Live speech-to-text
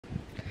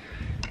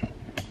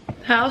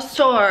House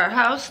tour,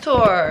 house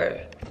tour.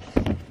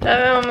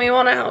 We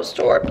want a house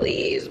tour,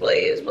 please,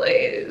 please,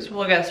 please.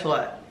 Well, guess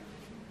what?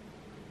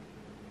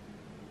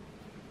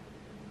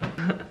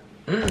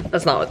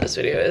 That's not what this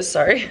video is,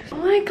 sorry. Oh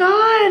my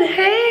God,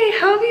 hey,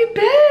 how have you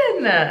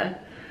been?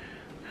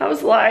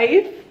 How's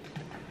life?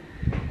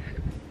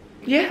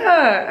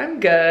 Yeah,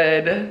 I'm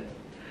good. I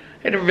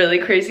had a really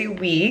crazy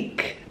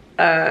week.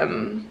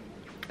 Gosh,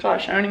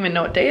 I don't even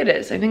know what day it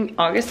is. I think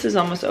August is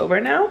almost over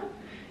now.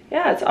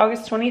 Yeah, it's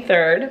August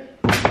 23rd.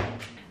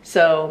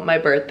 So my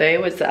birthday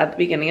was at the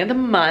beginning of the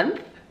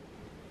month.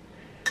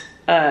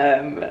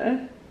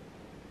 Yeah,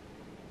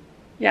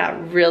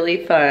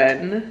 really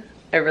fun.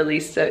 I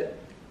released it.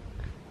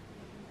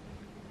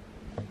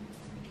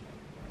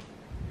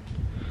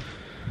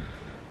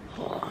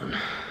 Hold on.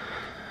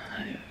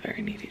 I have a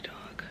very needy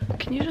dog.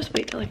 Can you just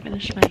wait till I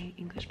finish my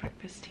English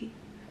breakfast tea?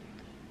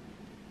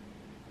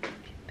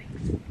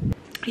 Thanks.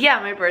 Yeah,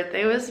 my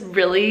birthday was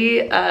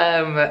really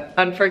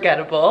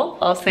unforgettable.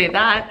 I'll say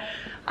that.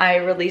 I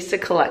released a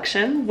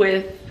collection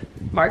with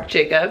Marc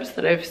Jacobs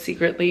that I've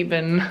secretly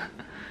been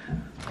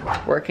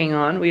working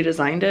on. We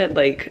designed it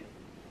like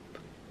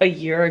a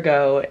year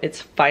ago. It's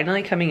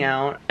finally coming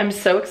out. I'm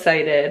so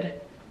excited,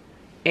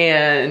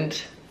 and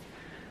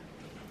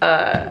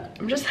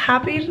I'm just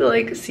happy to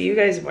like see you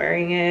guys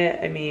wearing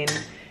it. I mean,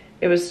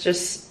 it was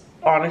just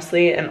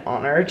honestly an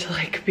honor to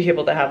like be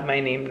able to have my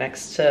name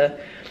next to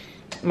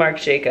Marc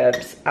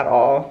Jacobs at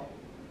all.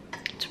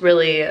 It's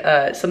really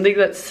something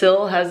that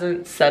still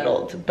hasn't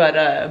settled, but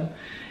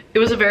it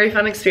was a very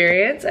fun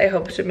experience. I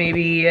hope to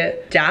maybe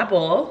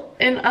dabble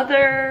in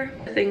other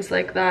things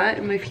like that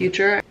in my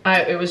future.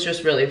 It was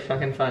just really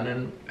fucking fun,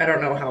 and I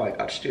don't know how I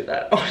got to do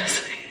that,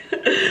 honestly.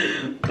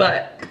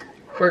 But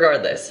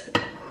regardless,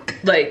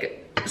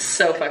 like,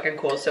 so fucking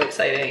cool, so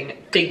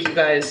exciting. Thank you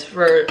guys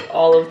for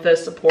all of the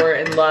support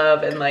and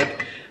love and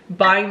like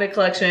buying the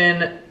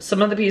collection.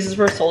 Some of the pieces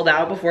were sold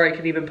out before I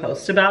could even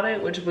post about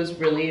it, which was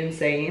really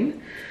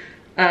insane.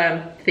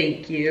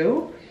 Thank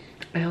you.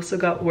 I also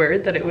got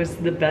word that it was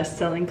the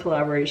best-selling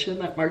collaboration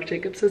that Marc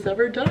Jacobs has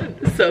ever done.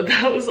 So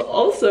that was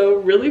also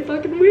really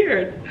fucking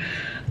weird.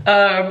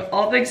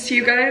 All thanks to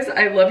you guys.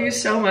 I love you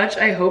so much.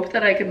 I hope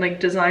that I can like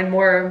design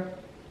more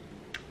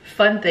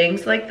fun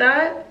things like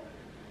that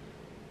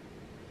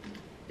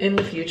in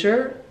the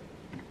future.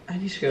 I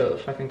need to go to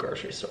the fucking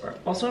grocery store.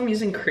 Also, I'm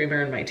using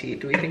creamer in my tea.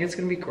 Do we think it's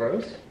gonna be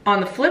gross? On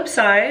the flip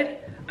side,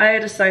 I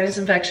had a sinus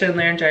infection,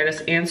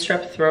 laryngitis, and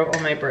strep throat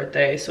on my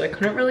birthday, so I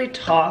couldn't really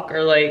talk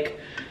or like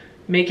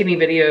make any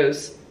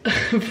videos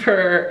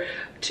for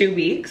 2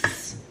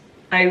 weeks.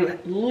 I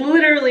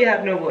literally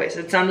had no voice.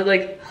 It sounded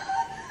like,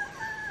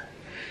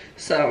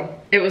 so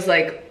it was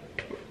like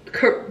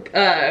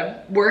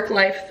work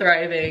life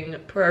thriving,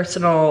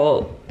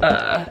 personal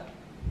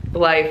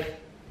life,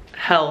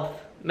 health,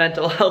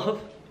 mental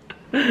health.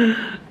 You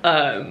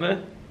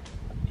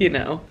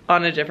know,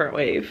 on a different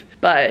wave.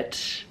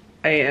 But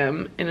I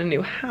am in a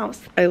new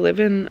house. I live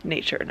in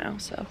nature now,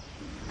 so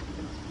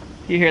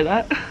you hear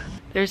that?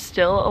 There's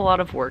still a lot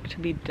of work to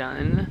be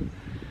done,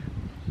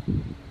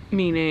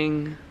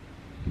 meaning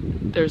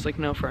there's like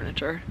no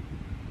furniture.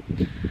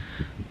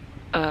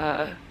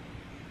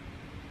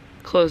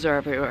 Clothes are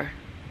everywhere.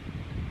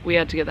 We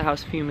had to get the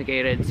house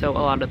fumigated, so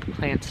a lot of the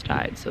plants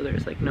died, so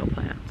there's like no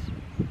plants.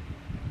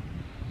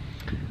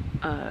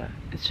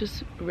 It's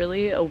just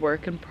really a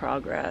work in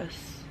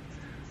progress.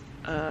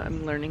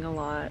 I'm learning a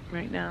lot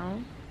right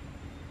now,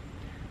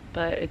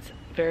 but it's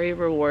very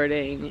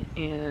rewarding,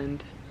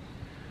 and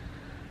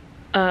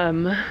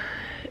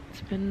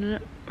it's been a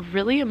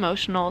really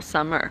emotional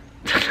summer.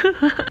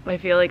 I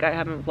feel like I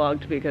haven't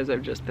vlogged because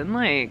I've just been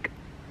like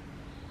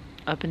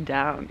up and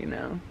down, you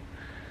know.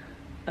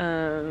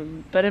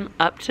 But I'm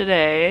up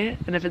today,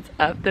 and if it's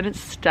up then it's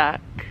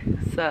stuck,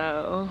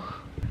 so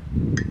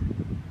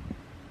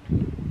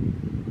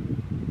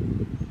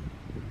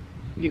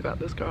you got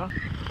this, girl.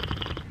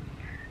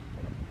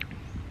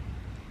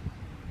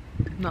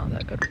 Not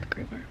that good with the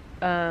creamer.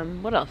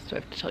 What else do I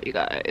have to tell you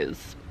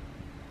guys?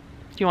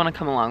 Do you want to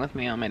come along with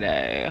me on my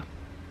day?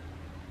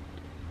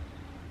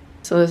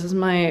 So this is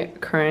my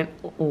current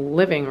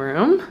living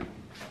room.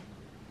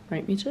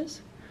 Right,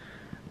 Meeches?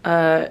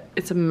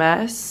 It's a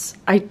mess.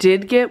 I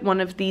did get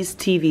one of these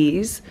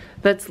TVs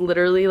that's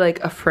literally like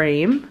a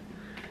frame.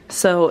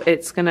 So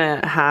it's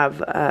gonna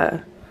have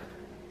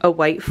a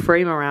white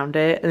frame around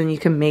it, and then you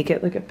can make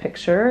it like a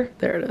picture.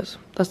 There it is.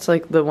 That's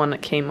like the one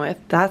it came with.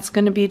 That's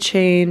gonna be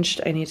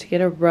changed. I need to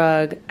get a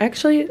rug. I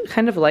actually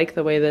kind of like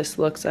the way this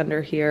looks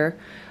under here.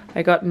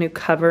 I got new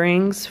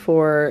coverings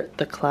for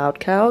the cloud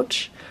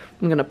couch.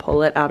 I'm gonna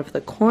pull it out of the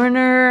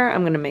corner.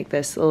 I'm gonna make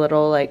this a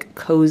little like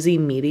cozy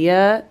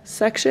media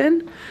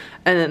section.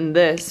 And then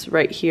this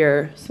right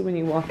here, so when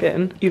you walk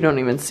in, you don't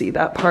even see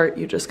that part,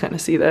 you just kind of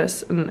see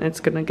this, and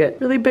it's gonna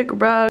get really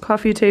big rug,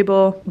 coffee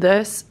table.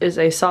 This is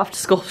a soft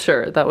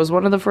sculpture. That was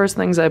one of the first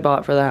things I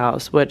bought for the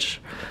house,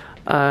 which,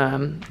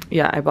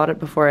 yeah, I bought it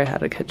before I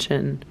had a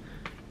kitchen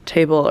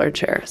table or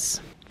chairs.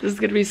 This is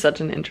gonna be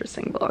such an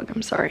interesting vlog,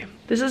 I'm sorry.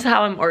 This is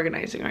how I'm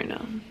organizing right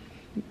now.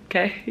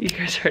 Okay, you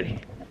guys ready?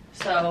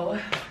 So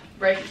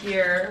right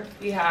here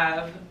we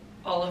have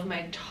all of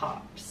my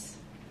tops.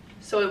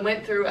 So I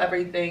went through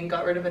everything,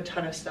 got rid of a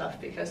ton of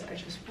stuff because I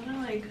just want to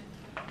like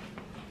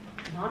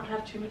not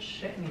have too much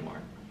shit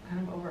anymore. I'm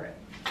kind of over it.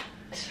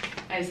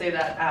 I say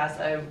that as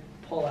I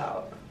pull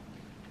out.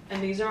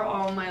 And these are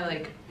all my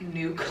like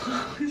new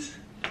clothes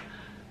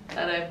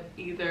that I've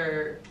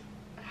either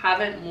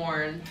haven't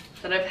worn,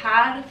 that I've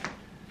had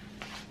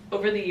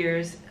over the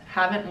years,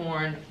 haven't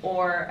worn,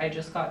 or I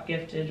just got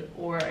gifted,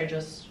 or I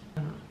just, I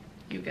don't know,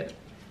 you get it.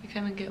 You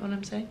kind of get what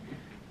I'm saying?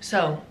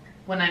 So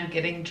when I'm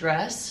getting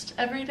dressed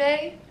every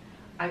day,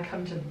 I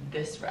come to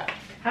this rack.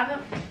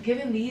 Haven't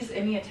given these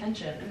any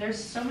attention, and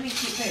there's so many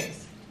cute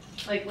things.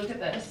 Like, look at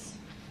this.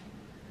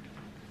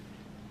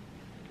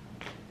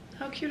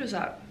 How cute is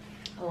that?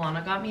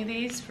 Alana got me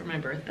these for my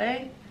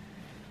birthday.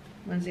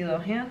 Lindsay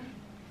Lohan.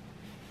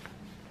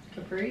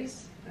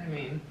 Capris. I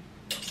mean,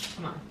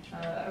 come on.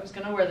 I was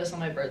gonna wear this on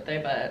my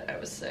birthday, but I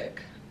was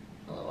sick.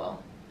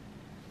 LOL.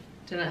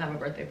 Didn't have a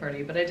birthday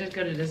party, but I did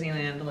go to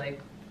Disneyland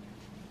like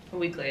a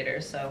week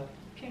later, so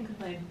can't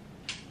complain.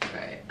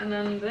 Alright, and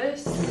then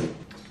this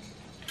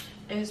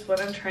is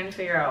what I'm trying to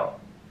figure out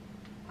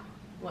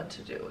what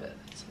to do with.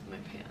 It's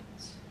like my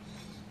pants.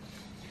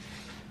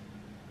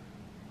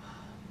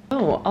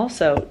 Oh,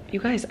 also, you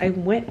guys,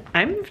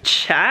 I'm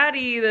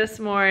chatty this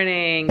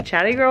morning.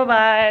 Chatty girl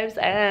vibes.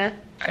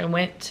 I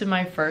went to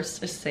my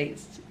first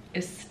estate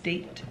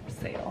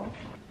sale.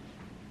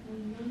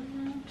 I'm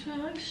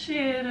gonna talk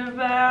shit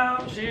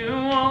about you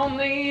on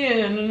the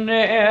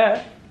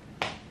internet.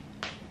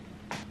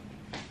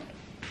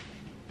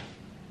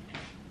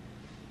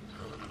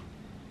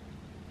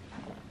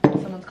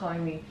 Someone's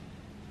calling me.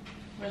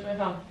 Where's my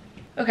phone?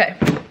 Okay.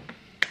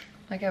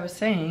 Like I was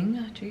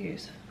saying,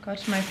 geez, got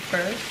to my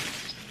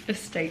first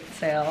estate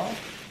sale.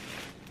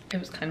 It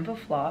was kind of a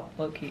flop,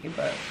 low-key,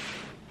 but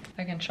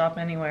I can shop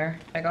anywhere.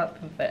 I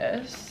got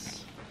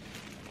this.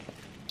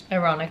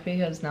 Ironic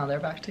because now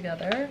they're back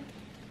together.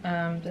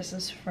 This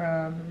is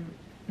from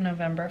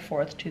November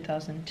 4th,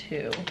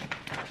 2002.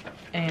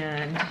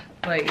 And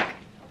like,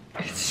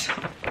 it's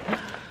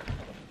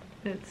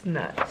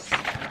nuts.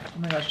 Oh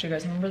my gosh, do you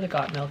guys remember the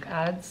Got Milk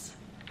ads?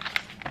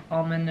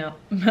 Almond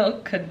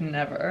milk could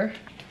never.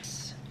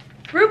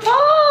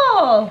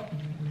 RuPaul!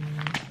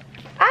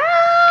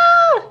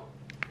 Ah!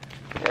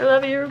 I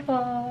love you,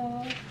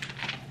 RuPaul.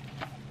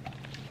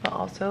 But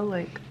also,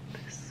 like,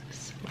 this is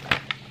so good.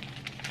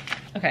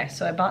 Okay,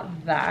 so I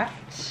bought that.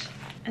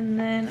 And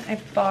then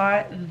I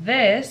bought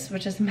this,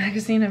 which is a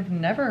magazine I've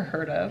never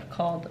heard of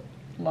called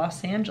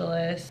Los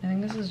Angeles. I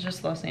think this is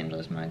just Los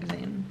Angeles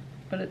magazine,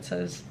 but it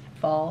says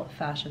Fall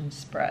Fashion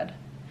Spread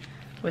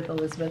with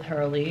Elizabeth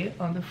Hurley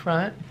on the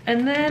front.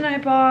 And then I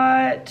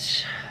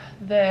bought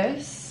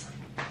this.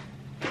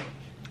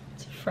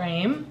 It's a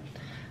frame.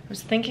 I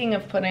was thinking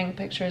of putting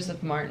pictures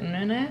of Martin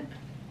in it.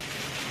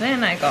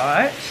 Then I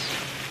got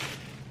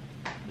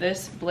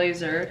this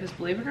blazer, because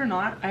believe it or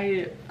not,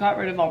 I got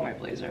rid of all my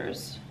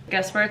blazers.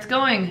 Guess where it's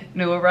going?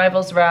 New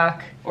arrivals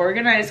rack.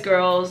 Organized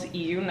girls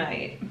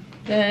unite.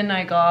 Then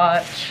I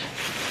got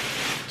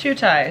 2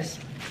 ties.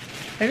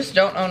 I just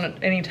don't own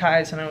any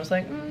ties, and I was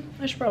like,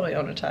 I should probably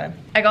own a tie.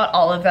 I got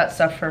all of that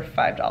stuff for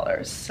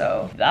 $5,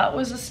 so that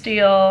was a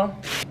steal.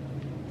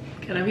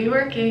 Gonna be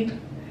working.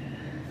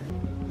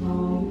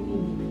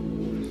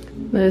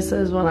 This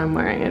is what I'm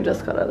wearing. I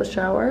just got out of the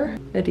shower.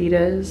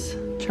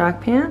 Adidas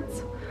track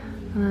pants,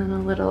 and then a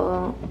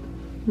little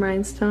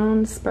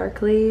rhinestone,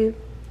 sparkly,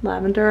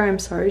 lavender I'm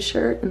sorry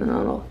shirt, and then a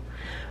little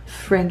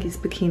Frankie's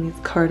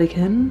Bikinis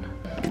cardigan.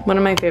 One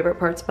of my favorite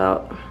parts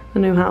about the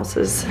new house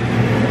is,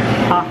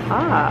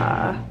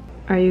 haha.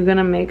 Are you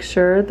gonna make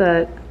sure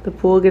that the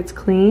pool gets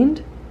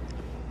cleaned?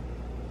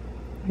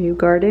 Are you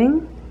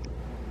guarding?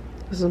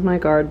 This is my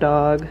guard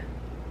dog.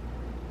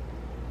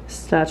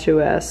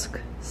 Statuesque,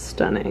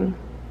 stunning,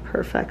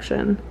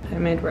 perfection. I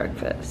made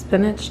breakfast.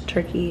 Spinach,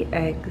 turkey,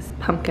 eggs,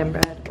 pumpkin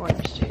bread,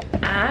 orange juice.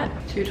 At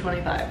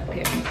 $2.25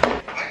 p.m.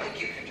 I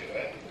think you can do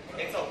it.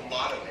 It's a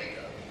lot of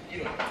makeup.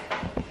 You don't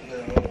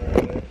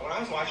know. When I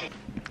was watching.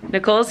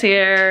 Nicole's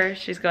here.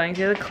 She's going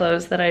through the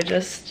clothes that I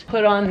just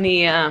put on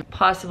the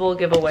possible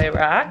giveaway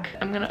rack.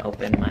 I'm gonna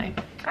open my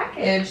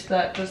package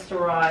that just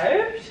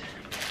arrived.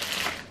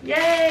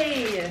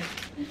 Yay!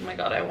 Oh my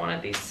god, I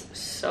wanted these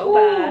so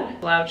bad.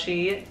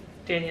 Slouchy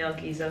Danielle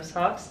Gizzo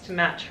socks to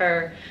match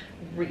her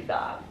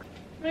Reebok.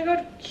 Oh my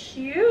god,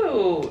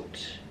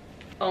 cute.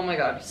 Oh my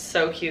god,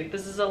 so cute.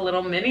 This is a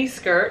little mini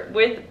skirt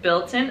with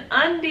built-in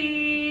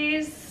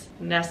undies.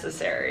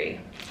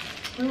 Necessary.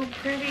 Oh,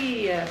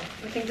 pretty. I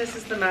think this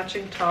is the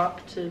matching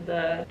top to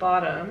the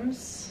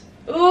bottoms.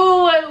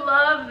 Ooh, I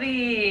love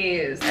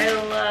these. I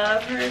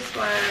love her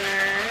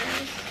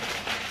sweaters.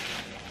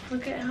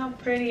 Look at how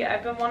pretty.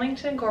 I've been wanting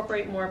to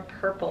incorporate more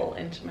purple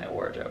into my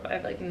wardrobe. I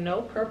have like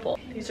no purple.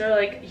 These are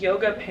like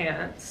yoga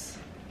pants,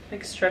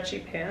 like stretchy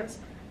pants.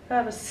 They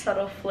have a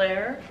subtle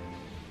flare.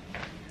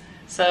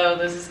 So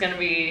this is gonna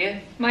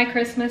be my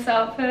Christmas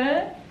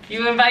outfit.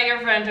 You invite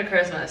your friend to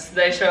Christmas.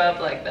 They show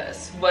up like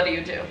this. What do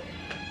you do?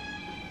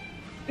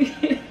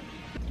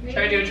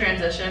 Should I do a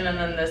transition and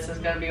then this is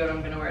gonna be what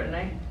I'm gonna wear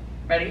tonight?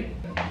 Ready?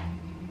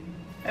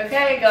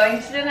 Okay,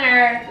 going to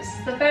dinner. This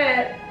is the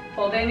fit.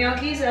 Full Daniel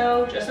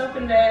Kizo, just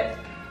opened it,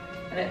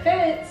 and it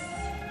fits.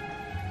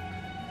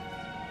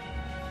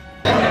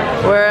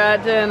 We're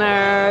at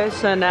dinner.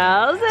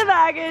 Chanel's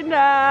back in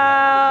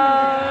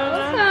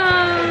town.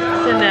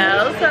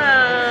 Chanel's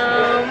home.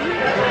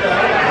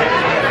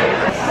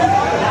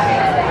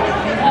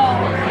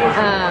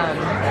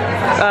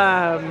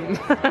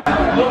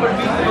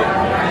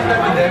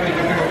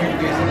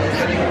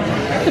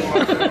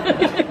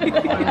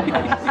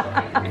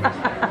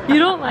 You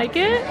don't like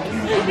it?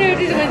 Dude,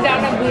 it went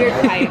down a weird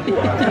pipe.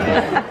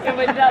 It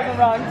went down the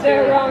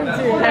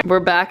wrong too. We're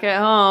back at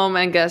home,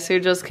 and guess who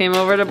just came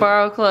over to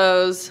borrow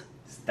clothes?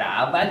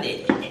 Stop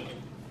it.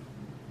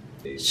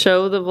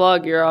 Show the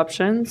vlog your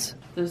options.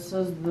 This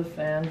is the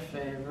fan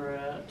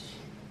favorite.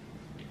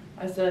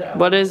 I said,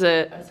 What is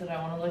it? I said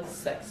I want to look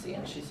sexy,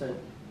 and she said,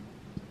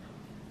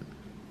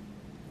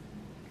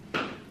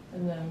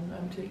 and then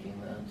I'm taking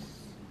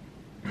this.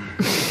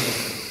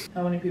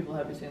 How many people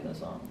have you seen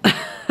this on?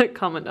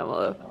 Comment down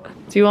below.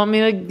 Do you want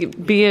me to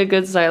be a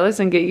good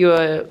stylist and get you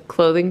a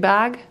clothing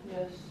bag?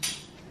 Yes.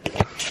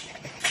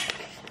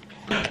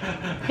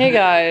 Hey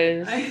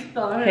guys. Hey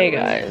Hey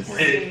guys.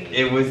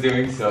 It was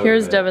doing so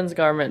Here's good. Devin's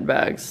garment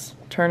bags.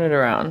 Turn it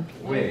around.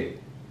 Wait.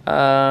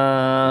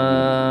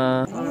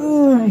 Well,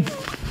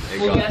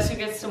 guess who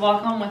gets to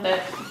walk home with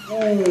it?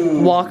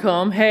 Walk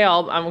home. Hey,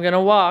 I'm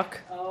gonna walk.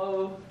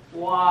 Oh,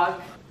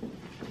 walk.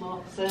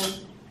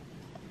 Lawson.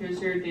 Here's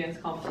your dance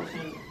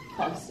competition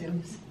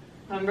costumes.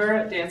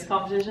 Remember dance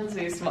competitions?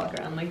 We used to walk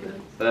around like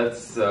this. That's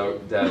so,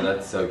 Dad,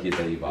 that's so cute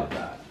that you bought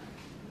that.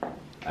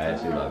 I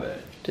actually love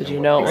it. Did you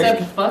know?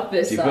 Except fuck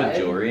this Do you side.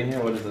 put jewelry in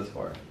here? What is this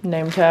for?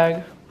 Name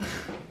tag. I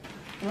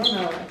don't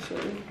know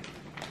actually.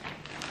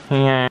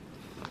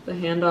 The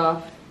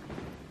handoff.